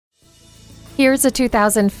Here's a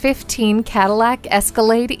 2015 Cadillac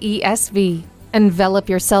Escalade ESV. Envelop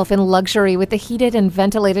yourself in luxury with the heated and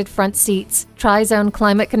ventilated front seats, tri-zone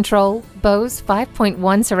climate control, Bose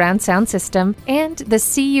 5.1 surround sound system, and the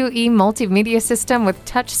CUE multimedia system with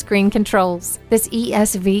touchscreen controls. This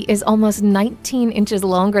ESV is almost 19 inches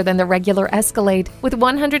longer than the regular Escalade, with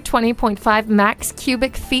 120.5 max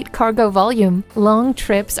cubic feet cargo volume. Long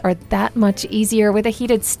trips are that much easier with a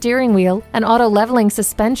heated steering wheel, an auto-leveling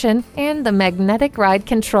suspension, and the magnetic ride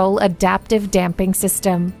control adaptive damping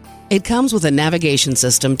system. It comes with a navigation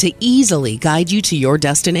system to easily guide you to your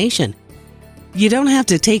destination. You don't have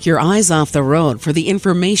to take your eyes off the road for the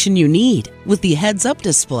information you need with the heads-up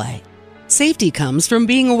display. Safety comes from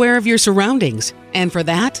being aware of your surroundings, and for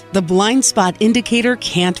that, the blind spot indicator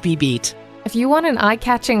can't be beat. If you want an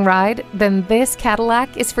eye-catching ride, then this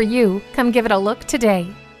Cadillac is for you. Come give it a look today.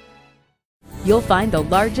 You'll find the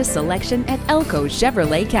largest selection at ELCO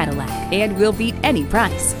Chevrolet Cadillac, and we'll beat any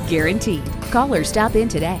price, guaranteed. Call or stop in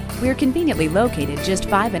today. We're conveniently located just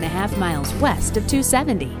 5.5 miles west of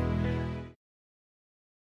 270.